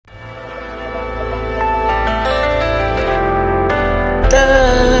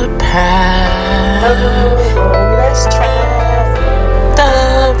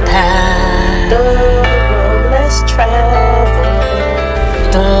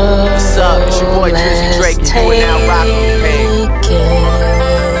It's your boy Drizzy Drake, you going out rockin' with pain.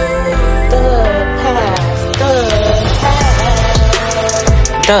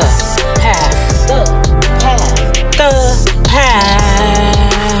 The path, the path, the path,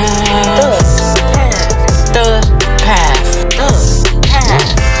 the path, the path,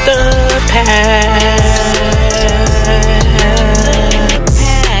 the path,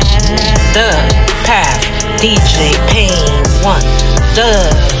 the path, DJ Payne 1, the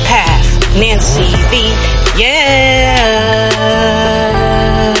path, NancyV, yeah.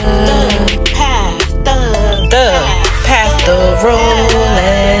 The road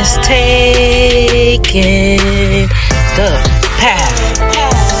is taken. The path.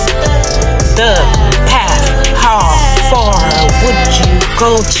 The path. How far would you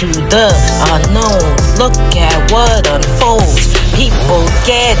go to the unknown? Look at what unfolds. People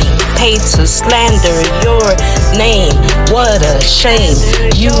getting paid to slander your name. What a shame.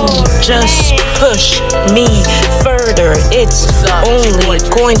 You just push me further. It's only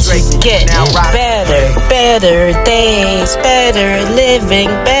going to get better. Better days, better living,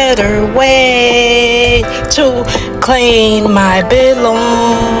 better way to claim my belongings.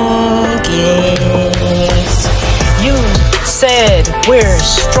 You said we're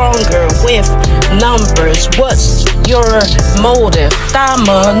stronger with numbers. What's your motive?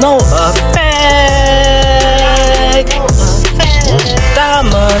 Domino effect.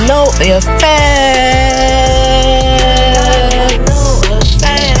 Domino effect.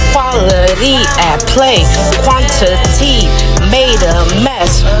 Quality at play. Quantity made a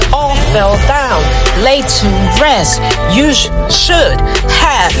mess. All fell down, laid to rest. You should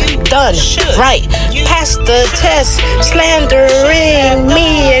have done right. Pass the test. Slandering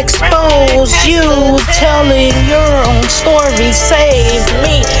me, expose you. Telling your own story, save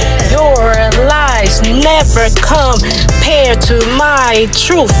me. Your lies never compare to my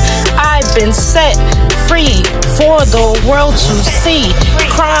truth. I've been set free for the world to see.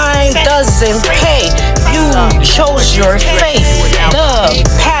 Crime doesn't pay. You chose your faith. The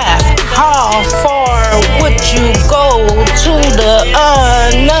path. How far would you go to the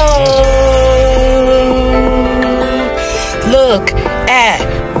unknown? Look at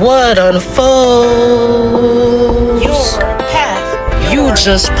what unfolds. Your path. You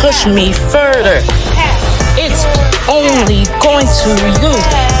just push me further. It's only going to you.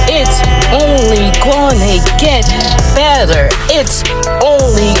 It's only gonna get better. It's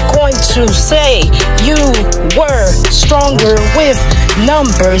only going to say you were stronger with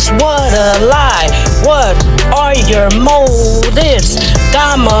numbers. What a lie. What are your motives?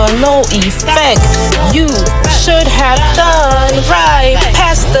 Domino effect. You should have done right.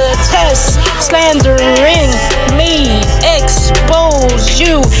 Pass the test. Slandering me, expose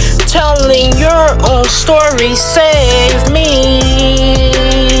you. Telling your own story, save me.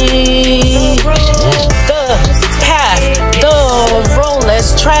 The path, the road,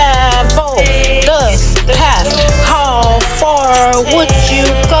 let's travel. The path, how far would you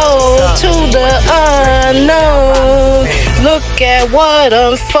go to the unknown? Look at what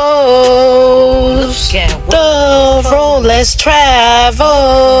unfolds. The road, let's travel.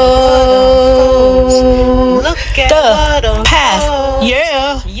 Look at what unfolds.